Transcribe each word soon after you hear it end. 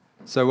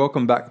So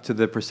welcome back to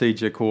the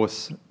Procedure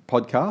Course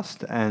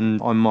podcast,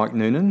 and I'm Mike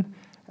Noonan.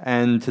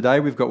 And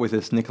today we've got with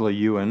us Nicola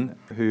Ewan,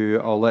 who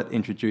I'll let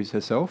introduce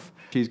herself.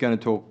 She's going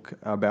to talk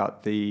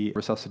about the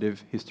resuscitative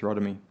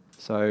hysterotomy.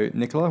 So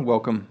Nicola,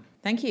 welcome.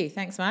 Thank you.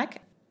 Thanks,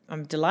 Mike.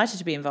 I'm delighted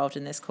to be involved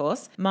in this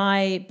course.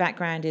 My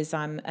background is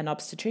I'm an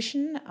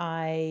obstetrician.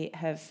 I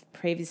have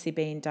previously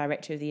been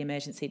director of the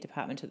emergency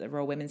department at the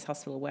Royal Women's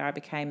Hospital, where I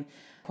became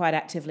quite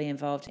actively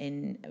involved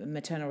in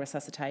maternal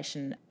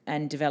resuscitation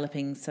and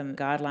developing some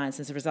guidelines.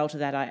 As a result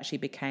of that, I actually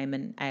became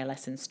an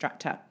ALS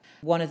instructor.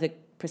 One of the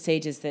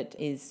procedures that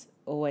is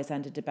always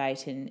under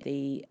debate in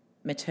the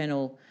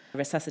maternal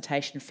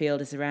resuscitation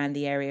field is around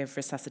the area of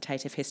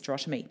resuscitative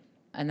hysterotomy.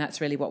 And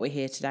that's really what we're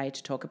here today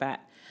to talk about.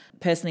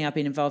 Personally, I've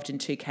been involved in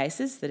 2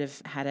 cases that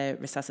have had a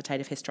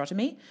resuscitative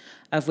hysterotomy,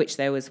 of which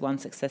there was one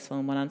successful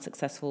and one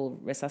unsuccessful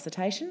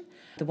resuscitation.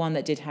 The one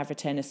that did have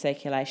return of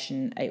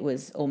circulation, it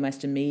was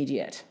almost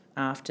immediate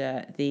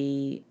after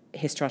the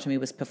hysterotomy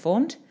was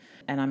performed,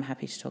 and I'm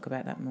happy to talk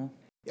about that more.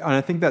 And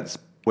I think that's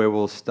where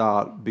we'll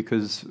start,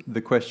 because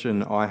the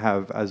question I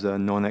have as a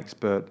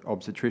non-expert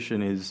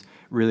obstetrician is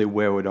really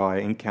where would I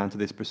encounter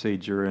this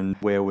procedure and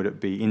where would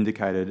it be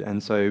indicated?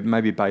 And so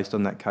maybe based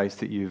on that case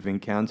that you've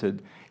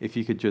encountered, if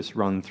you could just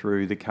run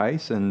through the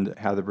case and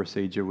how the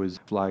procedure was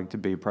flagged to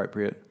be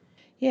appropriate.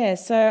 Yeah,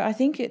 so I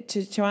think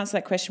to answer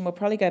that question, we'll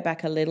probably go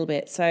back a little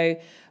bit. So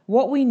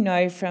what we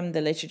know from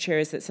the literature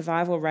is that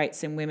survival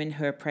rates in women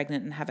who are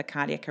pregnant and have a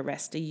cardiac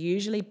arrest are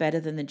usually better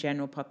than the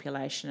general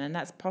population, and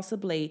that's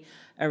possibly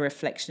a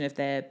reflection of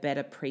their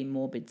better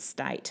pre-morbid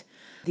state.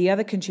 The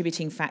other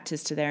contributing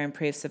factors to their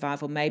improved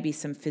survival may be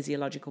some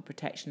physiological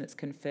protection that's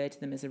conferred to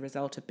them as a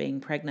result of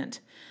being pregnant,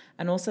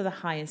 and also the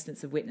high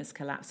instance of witness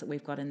collapse that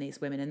we've got in these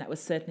women. And that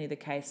was certainly the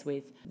case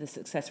with the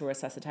successful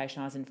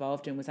resuscitation I was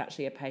involved in, was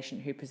actually a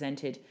patient who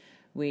presented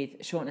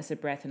with shortness of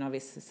breath and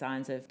obvious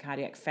signs of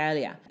cardiac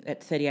failure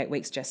at 38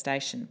 weeks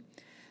gestation.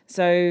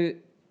 So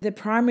the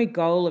primary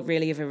goal of a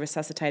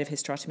resuscitative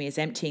hysterotomy is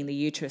emptying the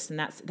uterus, and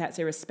that's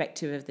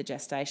irrespective of the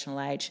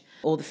gestational age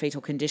or the fetal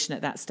condition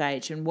at that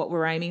stage. And what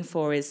we're aiming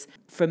for is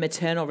for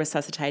maternal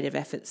resuscitative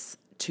efforts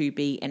to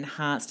be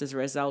enhanced as a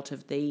result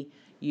of the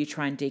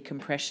uterine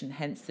decompression,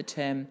 hence the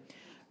term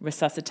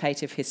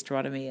resuscitative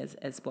hysterotomy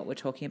as what we're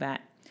talking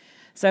about.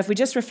 So if we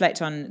just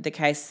reflect on the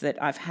case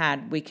that I've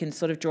had, we can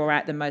sort of draw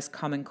out the most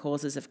common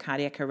causes of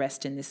cardiac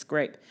arrest in this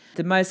group.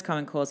 The most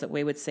common cause that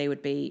we would see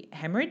would be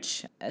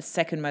hemorrhage. A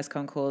second most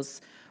common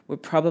cause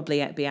would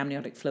probably be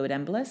amniotic fluid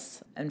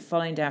embolus. And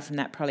following down from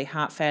that, probably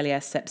heart failure,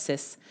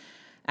 sepsis,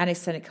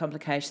 anesthetic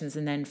complications,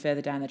 and then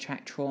further down the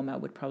track, trauma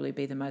would probably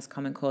be the most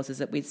common causes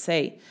that we'd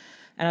see.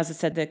 And as I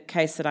said, the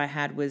case that I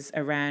had was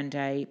around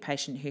a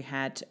patient who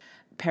had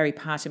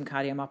Peri-Mortem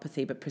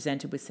cardiomyopathy, but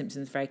presented with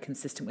symptoms very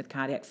consistent with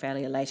cardiac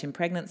failure late in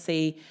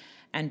pregnancy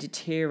and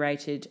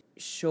deteriorated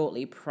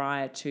shortly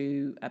prior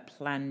to a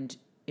planned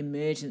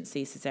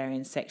emergency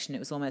caesarean section. It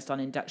was almost on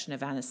induction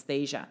of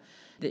anaesthesia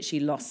that she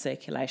lost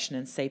circulation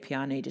and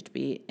CPR needed to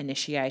be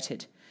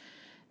initiated.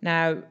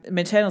 Now,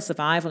 maternal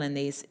survival in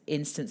these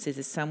instances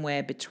is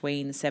somewhere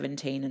between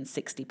 17 and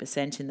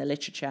 60% in the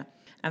literature.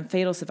 And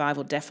fetal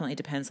survival definitely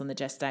depends on the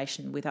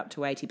gestation, with up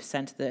to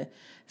 80% of the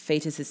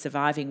fetuses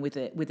surviving, with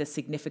a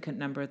significant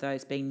number of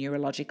those being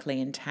neurologically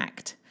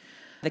intact.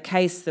 The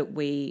case that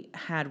we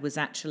had was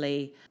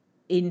actually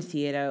in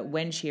theatre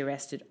when she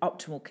arrested,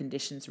 optimal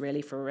conditions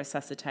really for a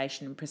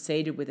resuscitation, and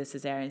proceeded with a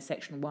caesarean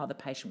section while the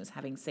patient was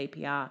having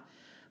CPR,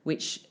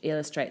 which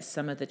illustrates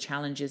some of the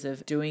challenges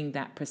of doing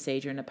that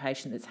procedure in a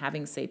patient that's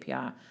having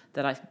CPR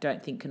that I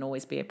don't think can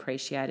always be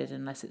appreciated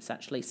unless it's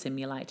actually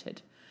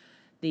simulated.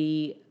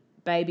 The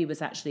baby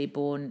was actually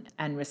born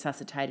and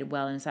resuscitated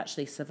well, and has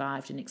actually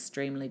survived in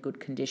extremely good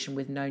condition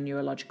with no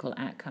neurological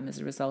outcome as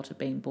a result of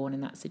being born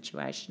in that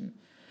situation.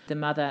 The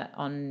mother,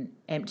 on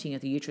emptying of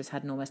the uterus,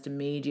 had an almost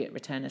immediate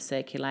return of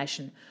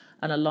circulation,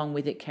 and along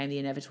with it came the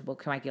inevitable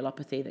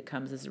coagulopathy that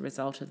comes as a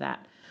result of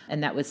that.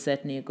 And that was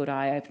certainly a good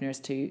eye-opener as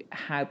to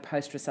how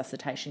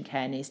post-resuscitation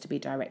care needs to be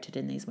directed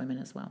in these women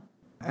as well.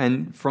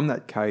 And from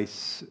that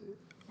case,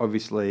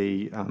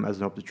 obviously, as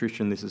an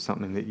obstetrician, this is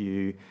something that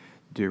you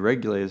do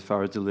regularly as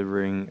far as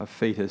delivering a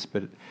fetus,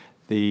 but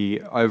the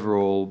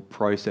overall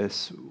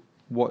process,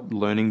 what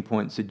learning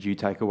points did you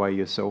take away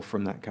yourself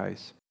from that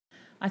case?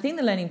 I think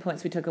the learning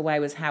points we took away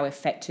was how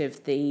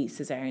effective the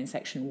caesarean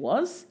section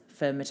was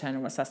for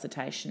maternal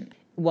resuscitation.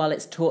 While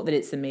it's taught that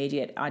it's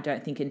immediate, I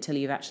don't think until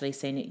you've actually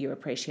seen it you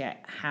appreciate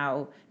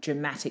how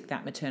dramatic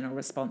that maternal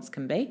response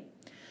can be.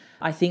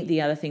 I think the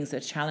other things that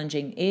are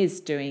challenging is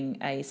doing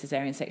a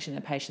caesarean section in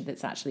a patient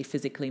that's actually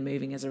physically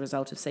moving as a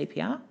result of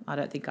CPR. I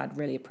don't think I'd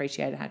really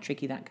appreciated how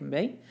tricky that can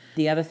be.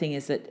 The other thing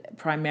is that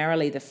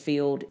primarily the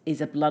field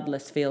is a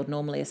bloodless field.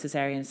 Normally a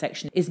caesarean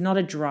section is not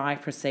a dry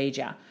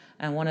procedure.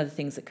 And one of the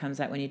things that comes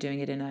out when you're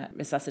doing it in a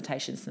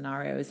resuscitation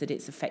scenario is that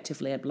it's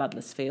effectively a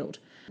bloodless field.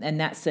 And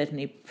that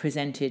certainly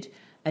presented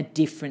a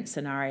different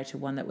scenario to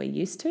one that we're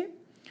used to.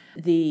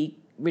 The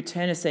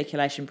return of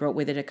circulation brought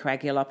with it a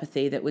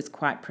coagulopathy that was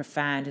quite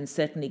profound and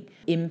certainly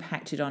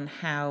impacted on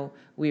how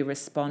we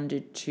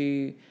responded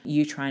to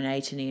uterine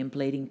atony and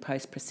bleeding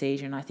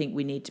post-procedure. And I think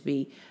we need to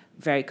be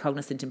very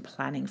cognizant in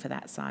planning for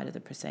that side of the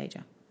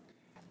procedure.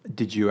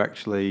 Did you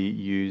actually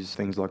use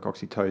things like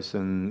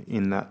oxytocin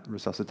in that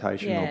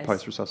resuscitation or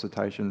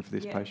post-resuscitation for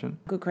this patient?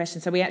 Good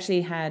question. So we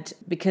actually had,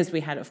 because we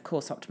had, of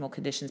course, optimal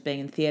conditions being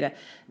in theatre,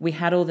 we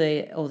had all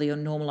the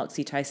normal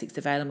oxytocics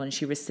available, and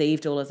she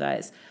received all of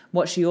those.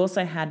 What she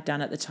also had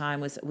done at the time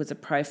was a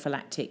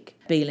prophylactic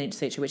B-Lynch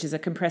suture, which is a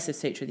compressive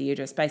suture of the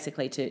uterus,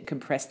 basically to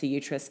compress the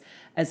uterus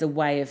as a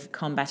way of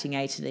combating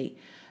atony.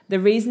 The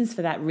reasons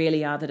for that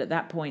really are that at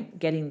that point,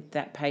 getting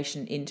that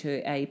patient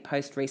into a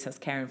post-resus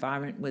care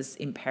environment was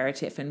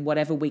imperative, and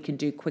whatever we can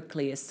do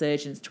quickly as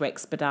surgeons to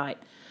expedite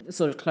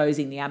sort of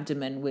closing the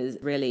abdomen was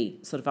really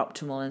sort of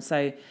optimal. And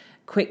so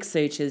quick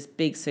sutures,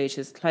 big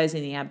sutures,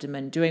 closing the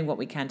abdomen, doing what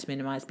we can to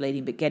minimise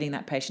bleeding, but getting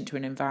that patient to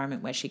an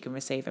environment where she can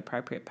receive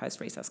appropriate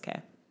post-resus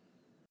care.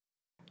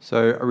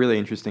 So a really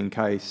interesting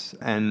case,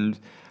 and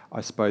I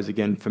suppose,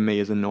 again, for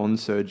me as a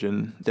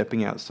non-surgeon,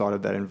 stepping outside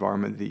of that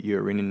environment that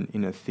you're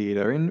in a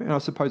theatre, and I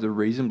suppose a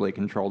reasonably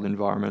controlled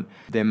environment,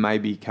 there may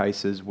be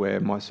cases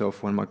where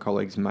myself and my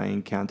colleagues may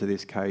encounter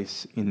this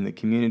case in the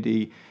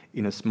community,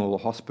 in a smaller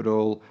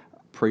hospital,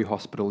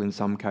 pre-hospital in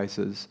some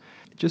cases.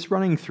 Just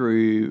running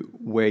through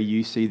where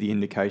you see the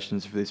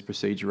indications for this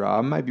procedure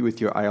are, maybe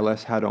with your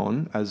ALS hat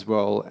on as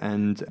well,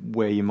 and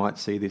where you might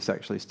see this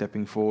actually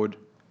stepping forward.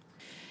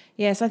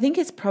 Yes, I think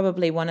it's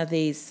probably one of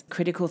these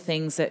critical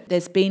things that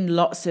there's been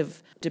lots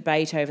of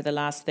debate over the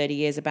last 30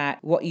 years about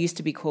what used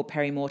to be called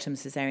Peri-Mortem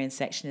caesarean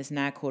section is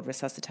now called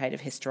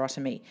resuscitative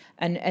hysterotomy.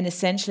 And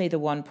essentially the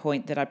one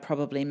point that I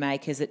probably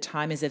make is that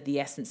time is of the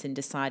essence in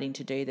deciding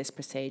to do this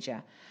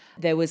procedure.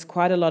 There was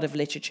quite a lot of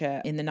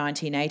literature in the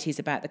 1980s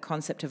about the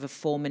concept of a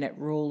 4-minute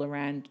rule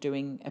around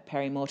doing a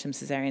Peri-Mortem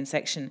caesarean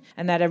section.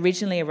 And that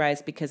originally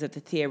arose because of the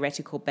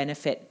theoretical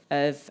benefit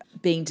of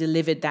being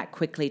delivered that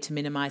quickly to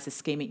minimise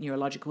ischemic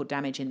neurological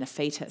damage in the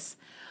fetus.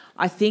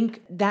 I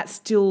think that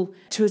still,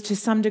 to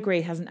some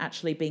degree, hasn't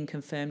actually been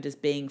confirmed as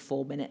being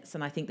 4 minutes.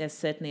 And I think there's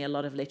certainly a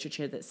lot of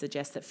literature that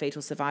suggests that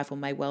fetal survival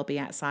may well be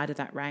outside of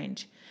that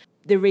range.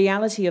 The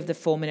reality of the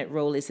 4-minute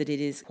rule is that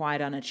it is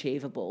quite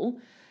unachievable.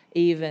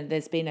 Even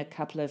there's been a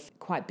couple of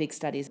quite big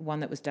studies,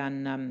 one that was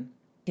done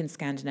in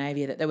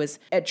Scandinavia, that there was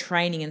a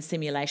training and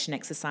simulation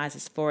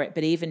exercises for it,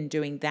 but even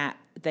doing that,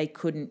 they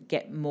couldn't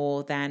get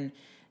more than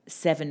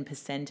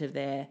 7% of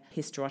their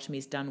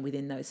hysterotomies done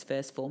within those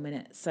first 4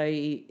 minutes. So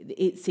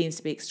it seems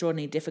to be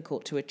extraordinarily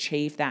difficult to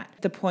achieve that.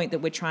 The point that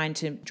we're trying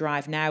to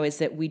drive now is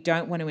that we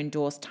don't want to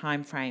endorse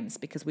timeframes,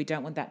 because we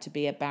don't want that to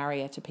be a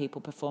barrier to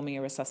people performing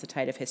a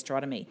resuscitative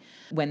hysterotomy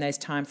when those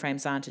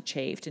timeframes aren't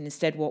achieved. And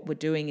instead what we're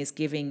doing is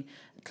giving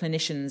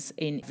clinicians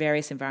in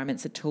various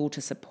environments a tool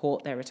to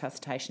support their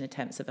resuscitation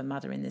attempts of a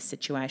mother in this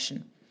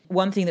situation.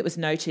 One thing that was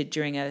noted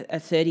during a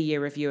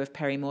 30-year review of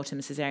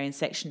Peri-Mortem caesarean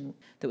section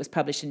that was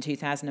published in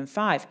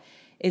 2005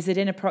 is that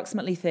in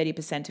approximately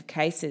 30% of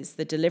cases,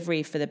 the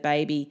delivery for the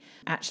baby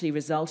actually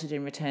resulted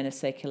in return of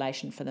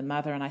circulation for the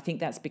mother, and I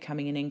think that's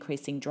becoming an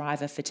increasing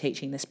driver for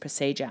teaching this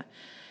procedure.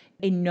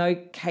 In no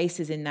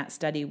cases in that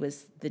study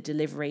was the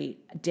delivery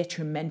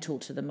detrimental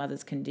to the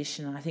mother's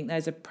condition, and I think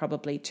those are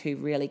probably two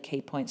really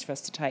key points for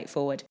us to take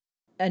forward.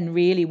 And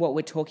really what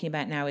we're talking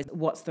about now is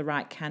what's the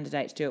right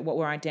candidate to do it. What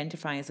we're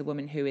identifying is a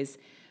woman who is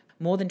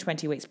more than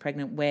 20 weeks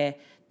pregnant where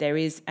there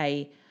is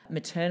a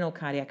maternal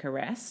cardiac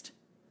arrest,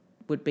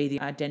 would be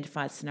the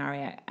identified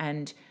scenario,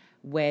 and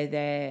where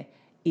there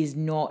is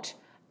not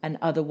an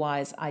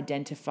otherwise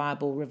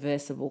identifiable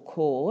reversible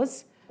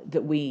cause,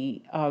 that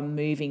we are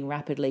moving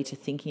rapidly to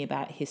thinking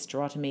about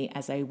hysterotomy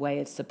as a way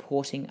of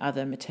supporting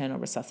other maternal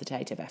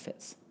resuscitative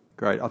efforts.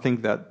 Great. I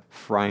think that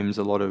frames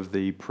a lot of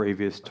the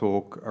previous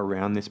talk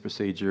around this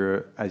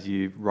procedure. As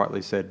you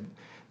rightly said,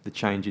 the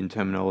change in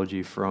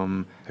terminology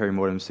from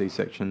Peri-Mortem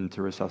C-section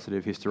to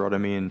resuscitative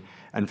hysterotomy.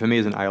 And for me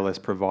as an ALS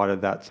provider,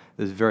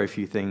 there's very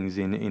few things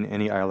in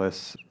any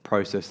ALS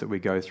process that we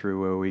go through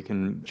where we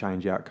can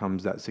change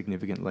outcomes that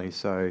significantly.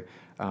 So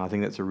I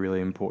think that's a really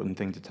important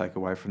thing to take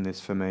away from this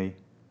for me.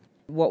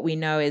 What we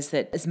know is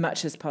that as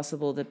much as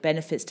possible, the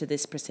benefits to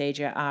this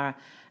procedure are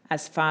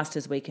as fast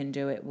as we can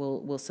do it,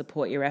 will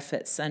support your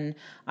efforts. And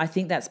I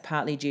think that's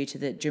partly due to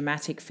the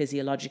dramatic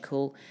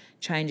physiological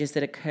changes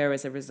that occur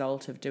as a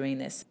result of doing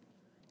this.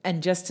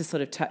 And just to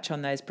sort of touch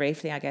on those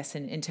briefly, I guess,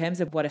 in terms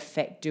of what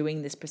effect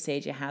doing this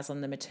procedure has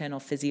on the maternal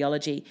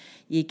physiology,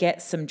 you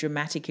get some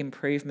dramatic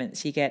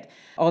improvements. You get,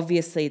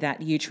 obviously,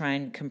 that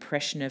uterine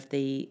compression of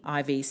the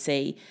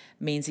IVC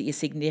means that you're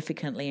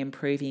significantly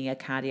improving your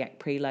cardiac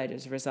preload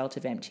as a result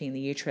of emptying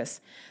the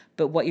uterus.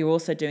 But what you're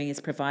also doing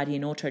is providing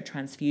an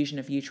auto-transfusion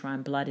of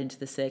uterine blood into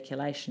the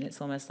circulation. It's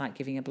almost like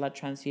giving a blood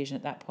transfusion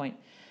at that point.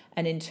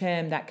 And in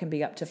turn, that can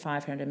be up to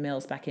 500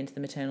 mils back into the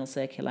maternal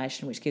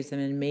circulation, which gives them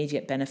an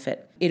immediate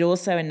benefit. It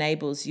also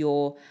enables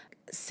your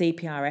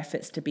CPR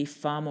efforts to be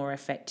far more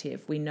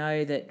effective. We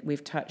know that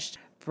we've touched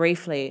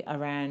briefly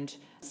around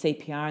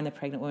CPR in the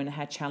pregnant woman and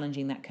how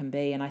challenging that can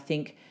be. And I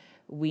think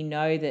We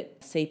know that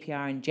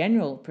CPR in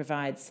general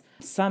provides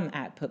some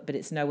output, but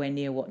it's nowhere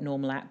near what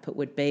normal output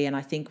would be. And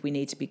I think we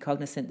need to be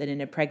cognizant that in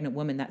a pregnant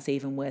woman, that's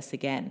even worse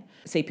again.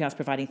 CPR is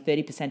providing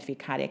 30% of your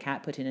cardiac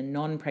output in a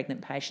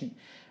non-pregnant patient.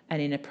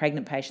 And in a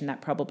pregnant patient,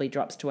 that probably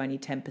drops to only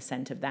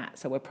 10% of that.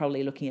 So we're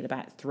probably looking at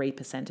about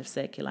 3% of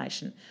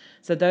circulation.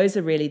 So those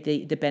are really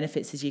the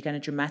benefits, is you're going to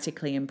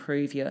dramatically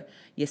improve your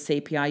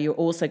CPR. You're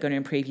also going to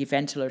improve your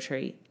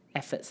ventilatory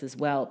efforts as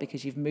well,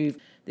 because you've moved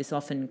this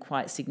often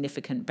quite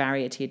significant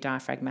barrier to your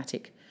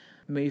diaphragmatic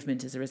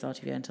movement as a result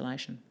of your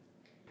ventilation.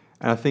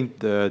 And I think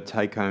the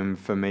take home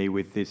for me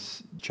with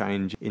this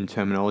change in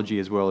terminology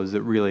as well is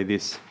that really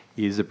this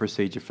is a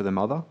procedure for the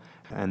mother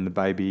and the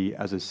baby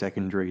as a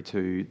secondary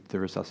to the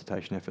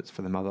resuscitation efforts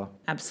for the mother.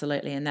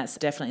 Absolutely, and that's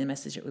definitely the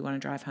message that we want to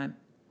drive home.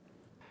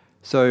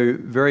 So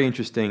very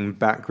interesting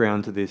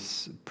background to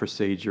this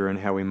procedure and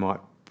how we might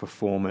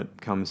perform it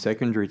comes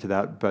secondary to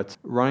that, but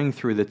running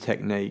through the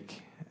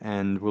technique,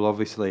 and we'll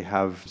obviously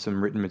have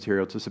some written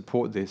material to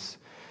support this.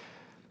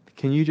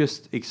 Can you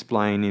just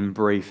explain in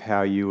brief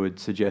how you would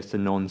suggest a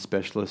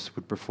non-specialist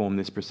would perform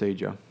this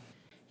procedure?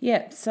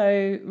 Yeah,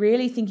 so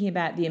really thinking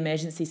about the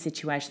emergency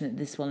situation that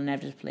this will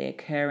inevitably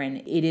occur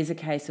in, it is a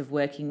case of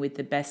working with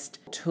the best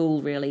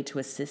tool really to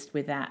assist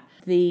with that.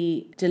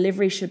 The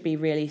delivery should be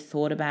really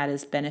thought about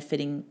as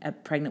benefiting a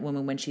pregnant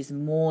woman when she's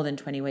more than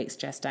 20 weeks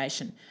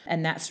gestation.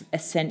 And that's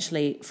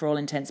essentially, for all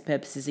intents and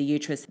purposes, a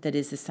uterus that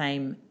is the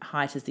same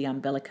height as the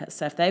umbilicus.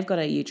 So if they've got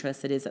a uterus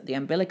that is at the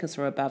umbilicus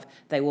or above,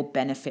 they will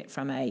benefit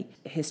from a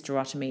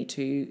hysterotomy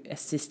to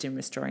assist in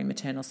restoring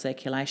maternal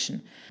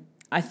circulation.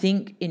 I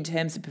think in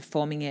terms of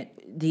performing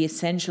it, the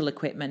essential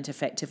equipment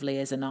effectively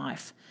is a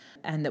knife,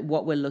 and that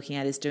what we're looking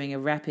at is doing a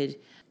rapid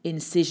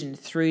incision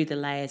through the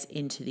layers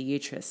into the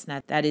uterus.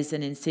 Now, that is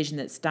an incision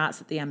that starts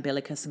at the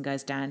umbilicus and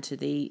goes down to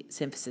the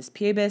symphysis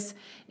pubis.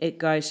 It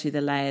goes through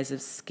the layers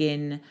of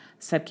skin,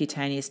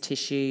 subcutaneous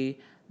tissue,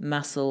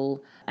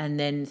 muscle, and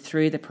then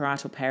through the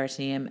parietal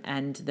peritoneum,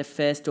 and the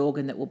first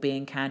organ that will be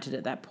encountered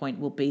at that point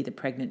will be the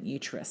pregnant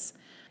uterus.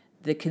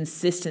 The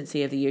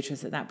consistency of the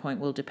uterus at that point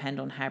will depend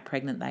on how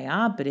pregnant they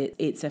are, but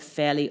it's a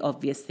fairly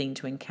obvious thing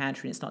to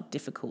encounter and it's not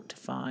difficult to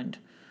find.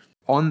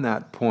 On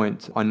that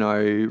point, I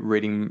know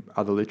reading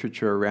other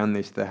literature around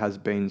this, there has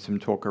been some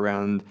talk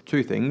around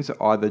two things,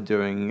 either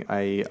doing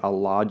a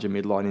larger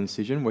midline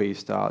incision where you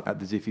start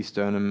at the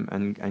xiphisternum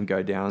and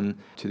go down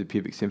to the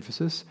pubic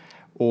symphysis,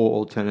 or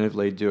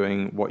alternatively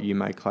doing what you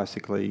may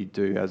classically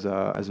do as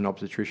an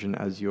obstetrician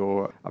as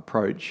your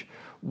approach.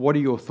 What are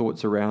your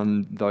thoughts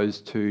around those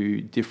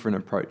two different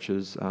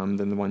approaches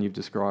than the one you've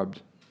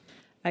described?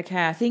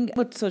 Okay, I think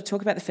we'll sort of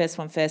talk about the first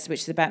one first,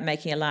 which is about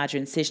making a larger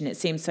incision. It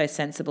seems so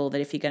sensible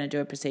that if you're going to do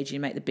a procedure, you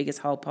make the biggest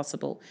hole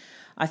possible.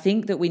 I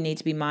think that we need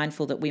to be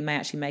mindful that we may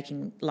actually be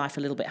making life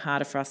a little bit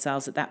harder for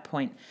ourselves at that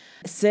point.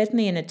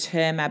 Certainly in a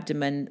term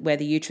abdomen where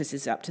the uterus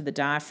is up to the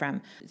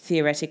diaphragm,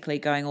 theoretically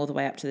going all the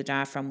way up to the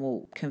diaphragm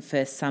will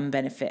confer some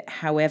benefit.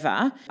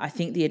 However, I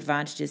think the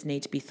advantages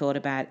need to be thought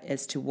about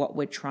as to what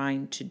we're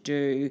trying to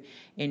do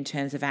in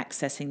terms of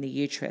accessing the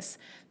uterus.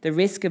 The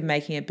risk of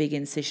making a big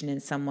incision in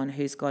someone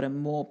who's got a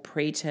more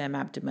preterm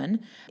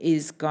abdomen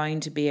is going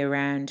to be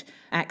around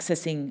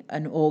accessing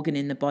an organ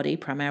in the body,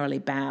 primarily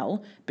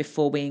bowel,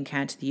 before we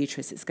encounter the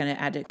uterus. It's going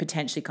to add a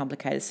potentially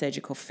complicated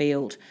surgical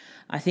field.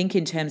 I think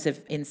in terms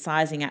of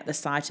incising at the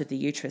site of the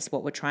uterus,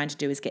 what we're trying to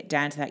do is get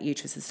down to that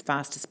uterus as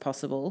fast as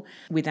possible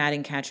without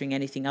encountering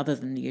anything other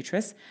than the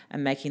uterus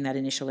and making that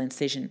initial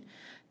incision.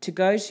 To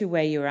go to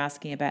where you were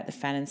asking about the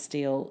fan and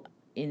steel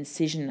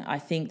incision, I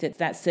think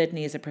that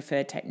certainly is a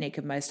preferred technique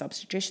of most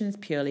obstetricians,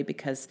 purely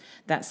because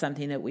that's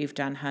something that we've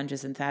done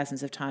hundreds and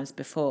thousands of times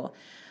before.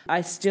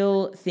 I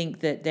still think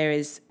that there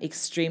is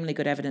extremely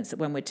good evidence that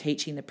when we're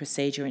teaching the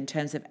procedure in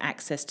terms of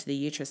access to the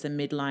uterus, the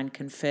midline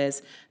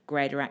confers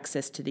greater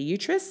access to the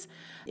uterus.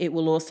 It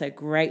will also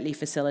greatly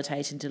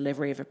facilitate in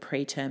delivery of a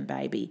preterm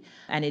baby,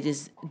 and it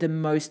is the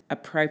most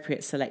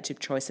appropriate selective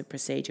choice of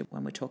procedure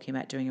when we're talking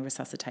about doing a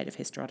resuscitative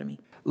hysterotomy.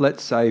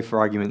 Let's say, for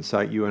argument's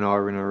sake, you and I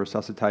were in a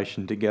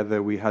resuscitation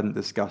together, we hadn't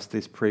discussed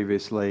this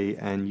previously,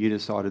 and you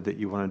decided that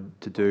you wanted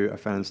to do a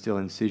fan and steel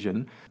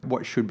incision.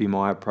 What should be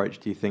my approach,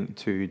 do you think,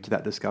 to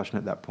that discussion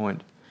at that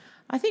point?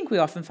 I think we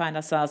often find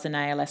ourselves in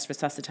ALS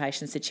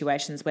resuscitation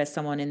situations where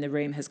someone in the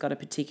room has got a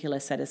particular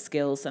set of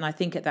skills. And I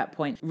think at that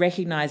point,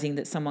 recognising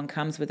that someone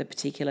comes with a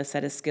particular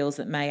set of skills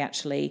that may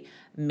actually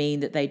mean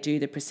that they do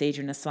the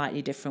procedure in a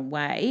slightly different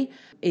way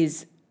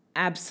is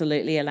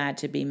absolutely allowed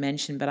to be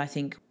mentioned. But I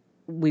think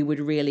we would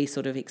really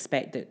sort of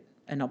expect that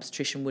an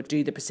obstetrician would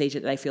do the procedure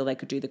that they feel they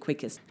could do the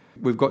quickest.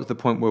 We've got to the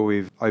point where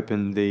we've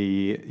opened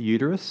the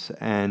uterus,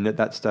 and at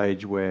that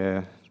stage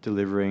we're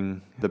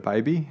delivering the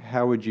baby.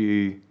 How would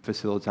you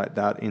facilitate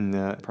that in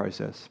the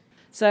process?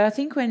 So I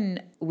think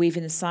when we've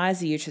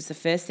incised the uterus, the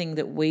first thing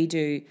that we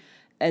do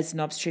as an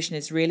obstetrician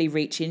is really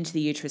reach into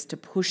the uterus to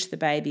push the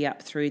baby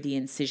up through the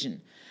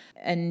incision.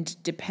 And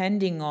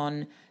depending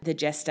on the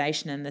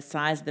gestation and the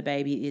size of the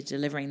baby you're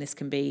delivering, this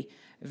can be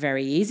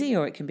very easy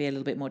or it can be a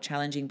little bit more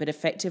challenging, but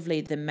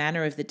effectively the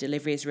manner of the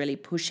delivery is really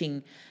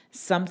pushing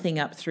something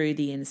up through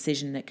the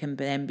incision that can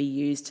then be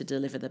used to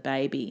deliver the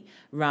baby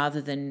rather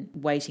than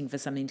waiting for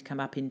something to come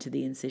up into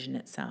the incision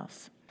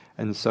itself.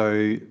 And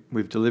so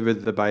we've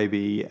delivered the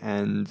baby,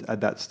 and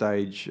at that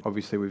stage,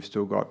 obviously we've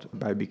still got the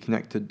baby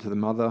connected to the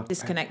mother.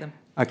 Disconnect them.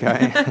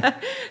 Okay.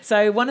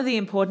 So one of the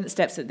important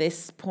steps at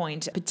this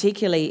point,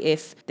 particularly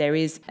if there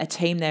is a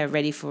team there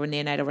ready for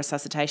neonatal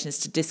resuscitation, is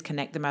to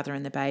disconnect the mother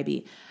and the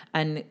baby.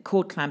 And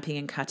cord clamping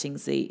and cutting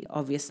is the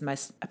obvious,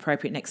 most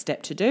appropriate next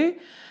step to do.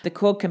 The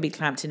cord can be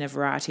clamped in a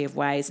variety of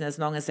ways, and as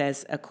long as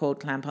there's a cord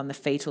clamp on the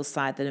fetal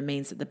side that it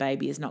means that the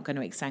baby is not going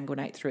to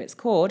exsanguinate through its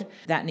cord,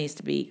 that needs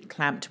to be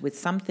clamped with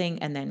something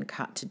and then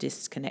cut to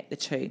disconnect the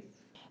two.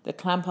 The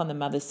clamp on the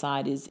mother's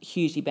side is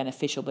hugely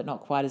beneficial, but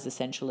not quite as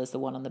essential as the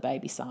one on the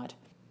baby side.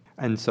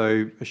 And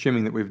so,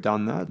 assuming that we've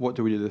done that, what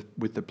do we do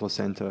with the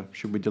placenta?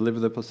 Should we deliver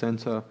the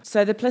placenta?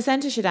 So the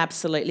placenta should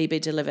absolutely be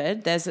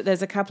delivered. There's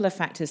a couple of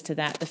factors to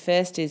that. The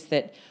first is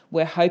that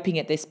we're hoping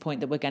at this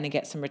point that we're going to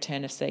get some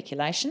return of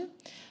circulation.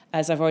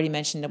 As I've already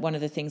mentioned, that one of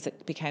the things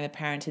that became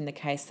apparent in the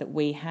case that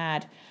we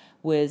had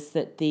was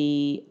that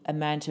the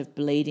amount of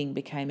bleeding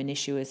became an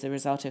issue as a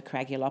result of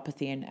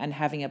coagulopathy, and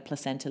having a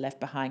placenta left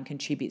behind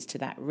contributes to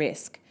that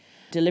risk.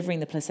 Delivering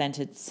the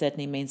placenta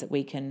certainly means that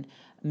we can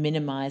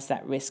minimise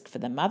that risk for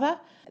the mother.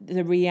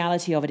 The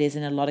reality of it is,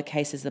 in a lot of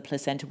cases, the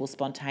placenta will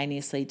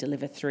spontaneously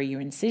deliver through your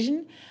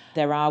incision.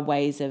 There are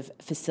ways of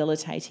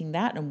facilitating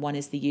that, and one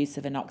is the use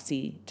of an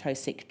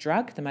oxytocic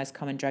drug. The most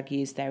common drug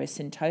used there is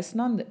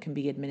syntocinon that can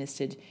be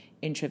administered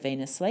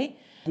intravenously.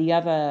 The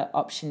other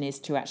option is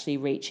to actually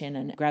reach in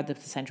and grab the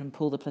placenta and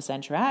pull the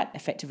placenta out,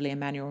 effectively a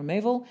manual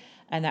removal,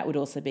 and that would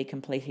also be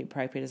completely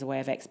appropriate as a way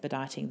of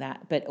expediting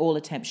that. But all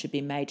attempts should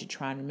be made to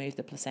try and remove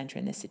the placenta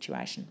in this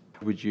situation.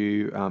 Would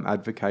you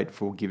advocate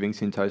for giving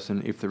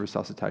syntocin if the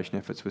resuscitation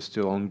efforts were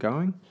still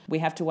ongoing? We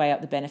have to weigh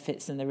up the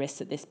benefits and the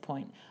risks at this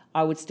point.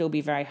 I would still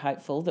be very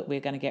hopeful that we're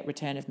going to get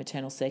return of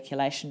maternal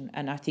circulation,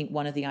 and I think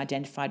one of the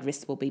identified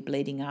risks will be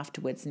bleeding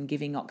afterwards, and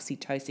giving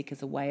oxytocic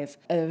as a way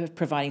of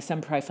providing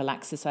some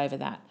prophylaxis over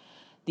that.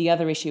 The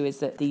other issue is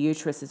that the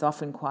uterus is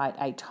often quite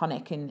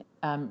atonic in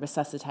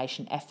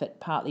resuscitation effort,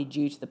 partly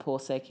due to the poor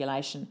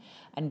circulation,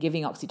 and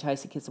giving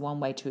oxytocic is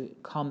one way to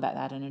combat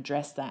that and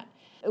address that.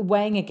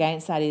 Weighing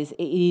against that is,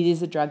 it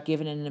is a drug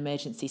given in an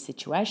emergency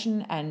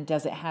situation, and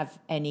does it have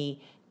any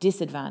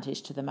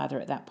disadvantage to the mother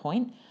at that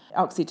point?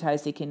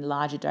 Oxytocic in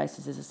larger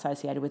doses is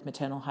associated with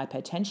maternal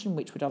hypotension,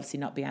 which would obviously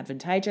not be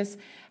advantageous.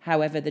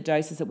 However, the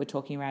doses that we're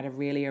talking about are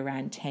really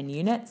around 10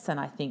 units, and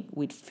I think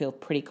we'd feel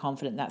pretty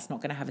confident that's not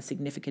going to have a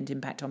significant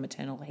impact on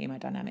maternal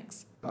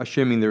hemodynamics.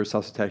 Assuming the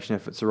resuscitation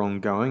efforts are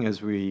ongoing,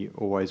 as we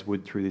always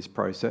would through this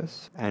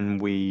process,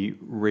 and we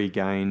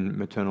regain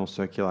maternal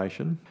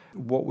circulation,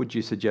 what would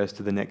you suggest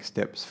are the next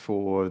steps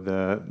for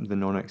the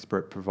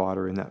non-expert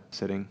provider in that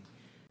setting?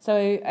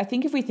 So I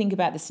think if we think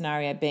about the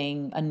scenario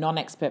being a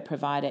non-expert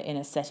provider in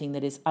a setting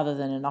that is other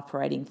than an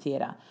operating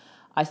theatre,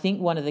 I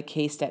think one of the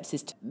key steps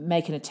is to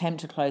make an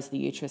attempt to close the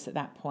uterus at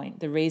that point.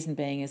 The reason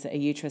being is that a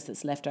uterus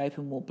that's left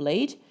open will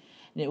bleed,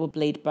 and it will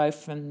bleed both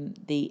from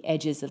the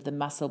edges of the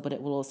muscle, but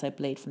it will also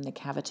bleed from the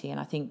cavity. And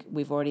I think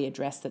we've already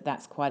addressed that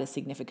that's quite a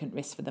significant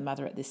risk for the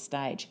mother at this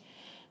stage.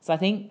 So I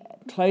think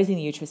closing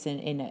the uterus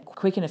in a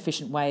quick and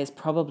efficient way is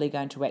probably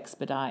going to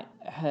expedite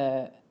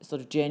her sort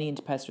of journey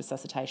into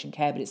post-resuscitation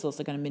care, but it's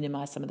also going to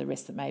minimise some of the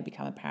risks that may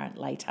become apparent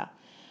later.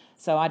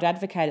 So I'd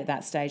advocate at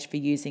that stage for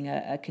using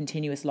a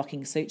continuous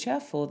locking suture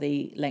for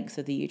the length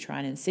of the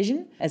uterine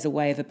incision as a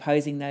way of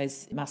opposing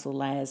those muscle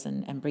layers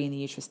and bringing the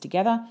uterus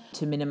together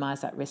to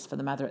minimise that risk for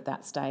the mother at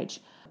that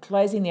stage.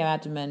 Closing the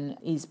abdomen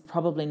is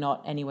probably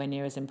not anywhere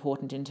near as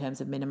important in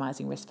terms of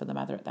minimising risk for the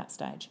mother at that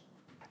stage.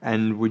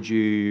 And would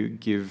you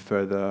give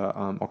further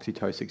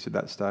oxytocics at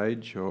that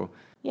stage, or?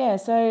 Yeah,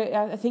 so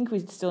I think we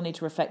still need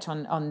to reflect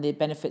on the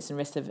benefits and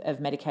risks of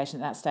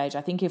medication at that stage.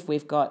 I think if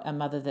we've got a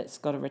mother that's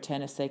got a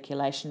return of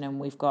circulation and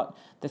we've got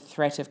the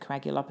threat of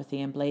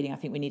coagulopathy and bleeding, I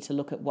think we need to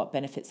look at what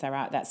benefits there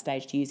are at that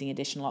stage to using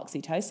additional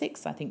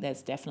oxytocics. I think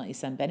there's definitely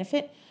some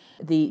benefit.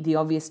 The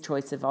obvious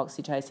choice of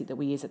oxytocic that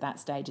we use at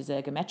that stage is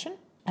ergometrin.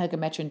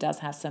 Ergometrin does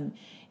have some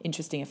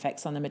interesting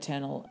effects on the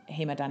maternal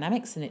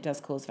hemodynamics, and it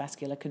does cause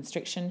vascular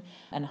constriction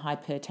and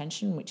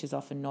hypertension, which is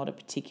often not a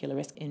particular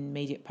risk in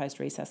immediate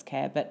post-resus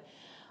care. But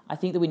I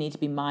think that we need to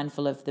be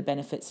mindful of the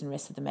benefits and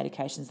risks of the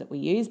medications that we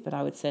use, but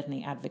I would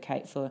certainly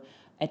advocate for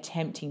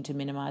attempting to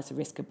minimise the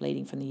risk of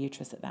bleeding from the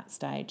uterus at that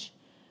stage.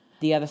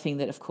 The other thing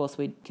that, of course,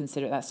 we'd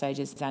consider at that stage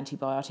is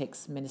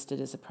antibiotics administered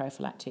as a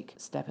prophylactic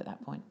step at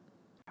that point.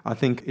 I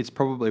think it's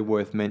probably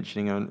worth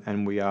mentioning,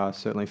 and we are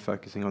certainly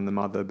focusing on the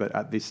mother, but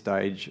at this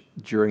stage,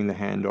 during the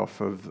handoff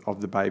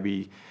of the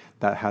baby,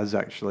 that has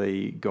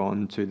actually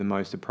gone to the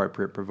most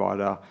appropriate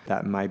provider.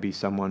 That may be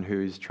someone who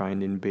is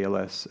trained in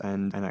BLS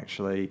and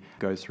actually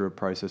goes through a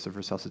process of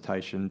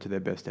resuscitation to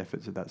their best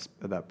efforts at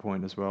that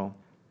point as well.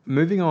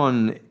 Moving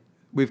on,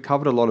 we've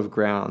covered a lot of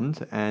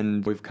ground,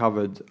 and we've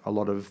covered a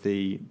lot of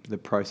the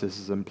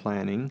processes and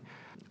planning.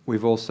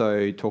 We've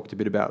also talked a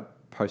bit about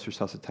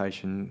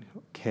post-resuscitation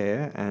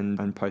care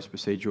and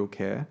post-procedural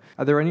care.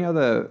 Are there any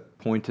other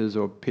pointers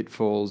or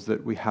pitfalls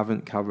that we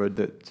haven't covered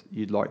that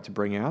you'd like to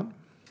bring out?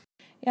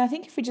 Yeah, I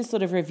think if we just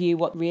sort of review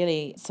what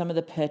really some of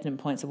the pertinent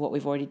points of what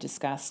we've already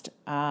discussed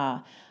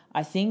are,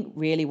 I think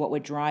really what we're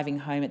driving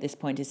home at this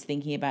point is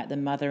thinking about the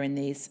mother in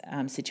these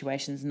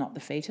situations, not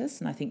the fetus.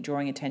 And I think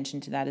drawing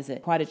attention to that is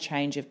quite a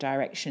change of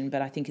direction,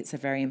 but I think it's a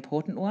very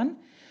important one.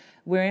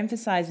 We're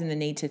emphasising the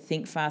need to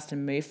think fast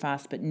and move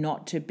fast, but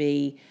not to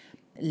be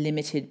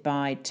limited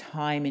by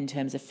time in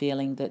terms of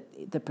feeling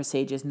that the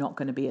procedure is not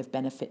going to be of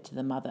benefit to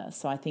the mother.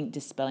 So I think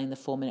dispelling the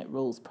 4-minute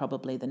rule is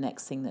probably the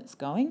next thing that's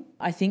going.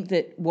 I think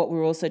that what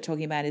we're also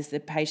talking about is the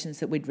patients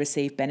that would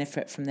receive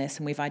benefit from this,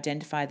 and we've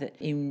identified that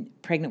in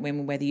pregnant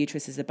women where the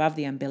uterus is above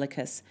the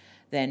umbilicus,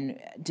 then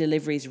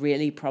delivery is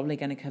really probably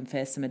going to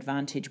confer some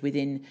advantage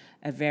within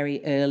a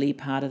very early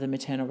part of the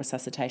maternal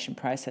resuscitation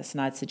process. And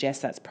I'd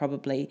suggest that's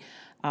probably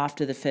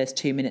after the first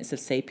 2 minutes of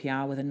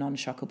CPR with a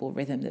non-shockable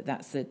rhythm,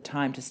 that's the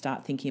time to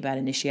start thinking about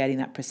initiating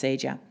that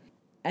procedure.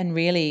 And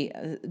really,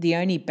 the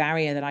only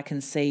barrier that I can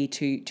see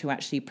to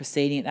actually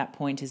proceeding at that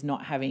point is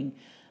not having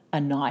a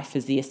knife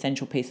as the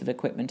essential piece of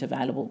equipment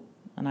available.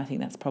 And I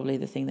think that's probably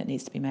the thing that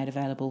needs to be made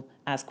available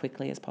as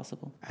quickly as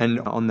possible.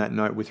 And on that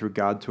note, with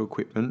regard to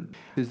equipment,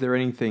 is there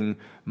anything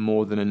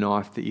more than a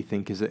knife that you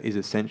think is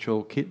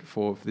essential kit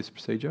for this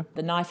procedure?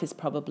 The knife is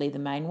probably the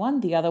main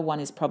one. The other one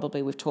is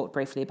probably, we've talked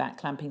briefly about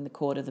clamping the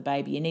cord of the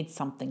baby. You need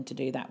something to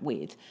do that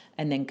with,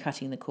 and then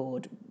cutting the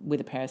cord with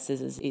a pair of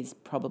scissors is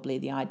probably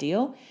the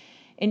ideal.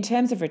 In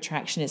terms of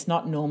retraction, it's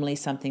not normally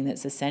something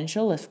that's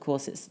essential. Of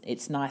course,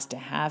 it's nice to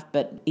have,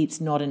 but it's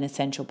not an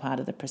essential part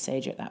of the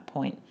procedure at that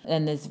point.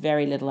 And there's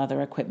very little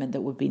other equipment that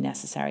would be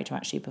necessary to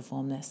actually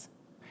perform this.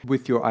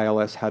 With your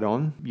ALS hat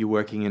on, you're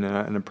working in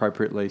an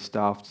appropriately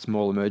staffed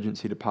small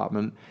emergency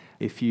department.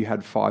 If you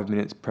had 5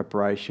 minutes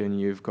preparation,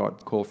 you've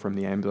got a call from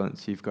the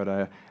ambulance, you've got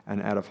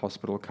an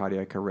out-of-hospital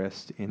cardiac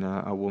arrest in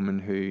a woman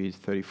who is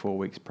 34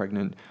 weeks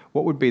pregnant.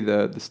 What would be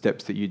the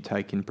steps that you'd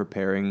take in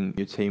preparing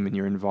your team and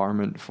your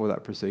environment for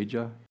that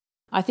procedure?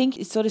 I think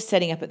it's sort of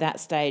setting up at that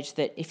stage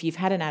that if you've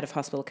had an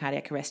out-of-hospital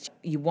cardiac arrest,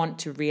 you want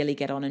to really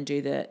get on and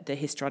do the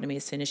hysterotomy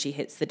as soon as she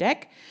hits the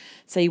deck.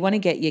 So you want to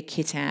get your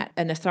kit out,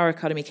 and the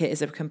thoracotomy kit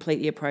is a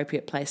completely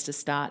appropriate place to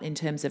start in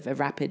terms of a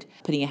rapid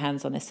putting your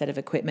hands on a set of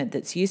equipment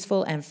that's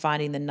useful and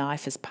finding the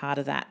knife as part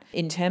of that.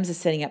 In terms of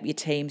setting up your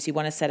teams, you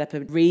want to set up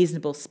a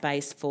reasonable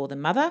space for the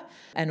mother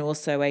and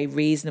also a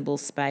reasonable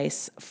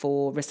space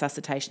for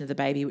resuscitation of the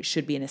baby, which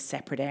should be in a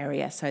separate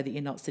area so that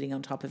you're not sitting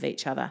on top of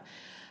each other.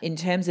 In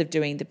terms of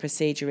doing the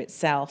procedure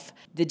itself,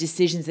 the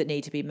decisions that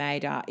need to be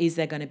made are, is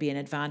there going to be an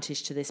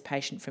advantage to this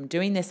patient from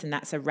doing this? And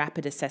that's a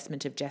rapid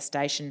assessment of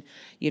gestation.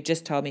 You've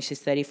just told me she's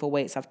 34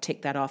 weeks. I've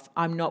ticked that off.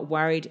 I'm not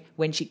worried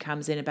when she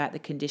comes in about the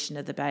condition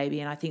of the baby.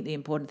 And I think the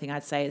important thing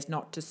I'd say is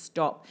not to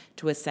stop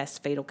to assess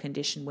fetal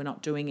condition. We're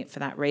not doing it for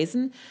that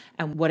reason.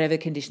 And whatever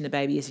condition the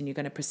baby is in, you're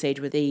going to proceed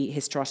with the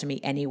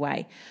hysterotomy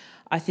anyway.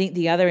 I think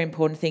the other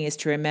important thing is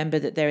to remember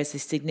that there is a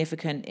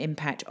significant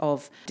impact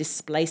of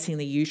displacing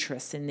the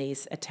uterus in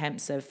these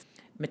attempts of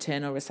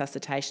maternal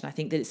resuscitation. I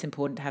think that it's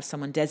important to have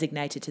someone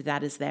designated to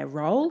that as their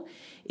role.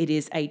 It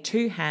is a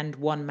two-hand,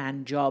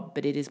 one-man job,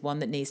 but it is one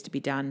that needs to be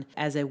done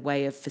as a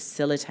way of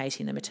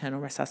facilitating the maternal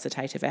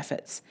resuscitative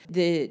efforts.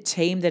 The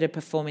team that are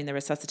performing the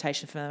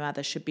resuscitation for the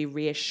mother should be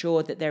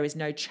reassured that there is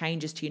no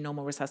changes to your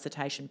normal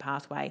resuscitation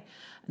pathway,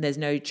 and there's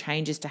no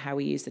changes to how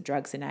we use the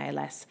drugs in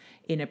ALS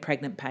in a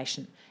pregnant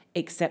patient,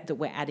 except that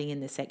we're adding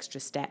in this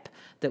extra step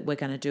that we're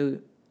going to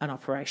do an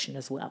operation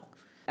as well.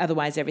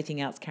 Otherwise,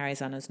 everything else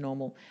carries on as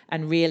normal.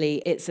 And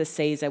really, it's a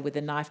Caesar with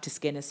a knife to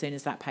skin as soon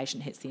as that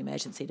patient hits the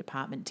emergency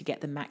department to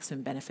get the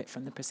maximum benefit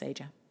from the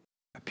procedure.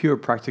 A pure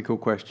practical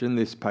question.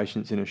 This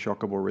patient's in a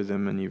shockable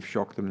rhythm and you've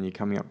shocked them and you're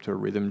coming up to a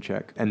rhythm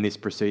check and this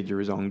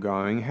procedure is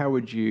ongoing. How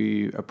would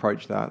you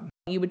approach that?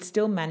 You would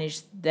still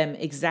manage them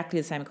exactly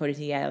the same according to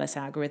the ALS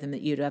algorithm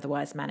that you'd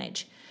otherwise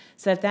manage.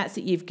 So if that's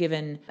that you've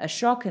given a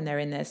shock and they're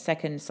in their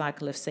second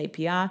cycle of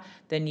CPR,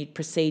 then you'd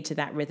proceed to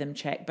that rhythm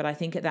check. But I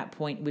think at that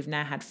point, we've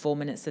now had 4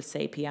 minutes of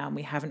CPR and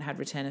we haven't had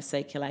return of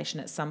circulation.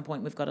 At some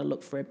point, we've got to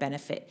look for a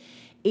benefit.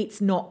 It's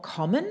not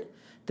common.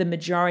 The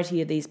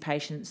majority of these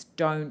patients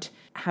don't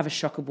have a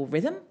shockable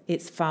rhythm.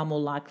 It's far more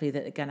likely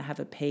that they're going to have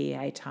a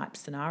PEA type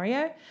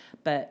scenario,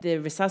 but the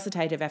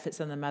resuscitative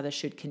efforts on the mother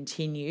should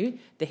continue.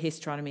 The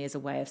hysterotomy is a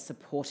way of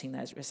supporting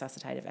those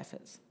resuscitative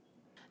efforts.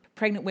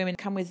 Pregnant women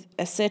come with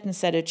a certain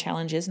set of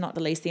challenges, not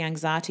the least the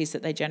anxieties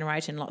that they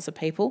generate in lots of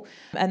people,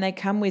 and they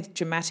come with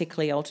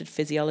dramatically altered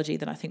physiology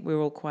that I think we're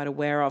all quite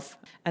aware of,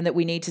 and that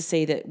we need to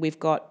see that we've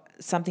got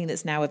something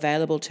that's now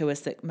available to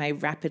us that may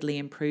rapidly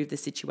improve the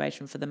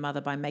situation for the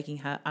mother by making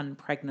her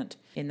unpregnant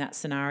in that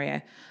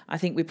scenario. I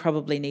think we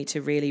probably need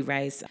to really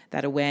raise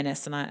that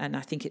awareness, and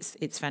I think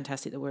it's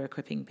fantastic that we're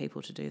equipping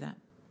people to do that.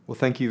 Well,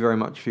 thank you very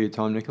much for your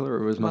time, Nicola.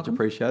 It was much Welcome.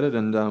 appreciated,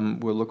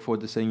 and we'll look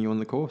forward to seeing you on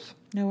the course.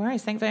 No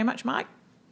worries. Thanks very much, Mike.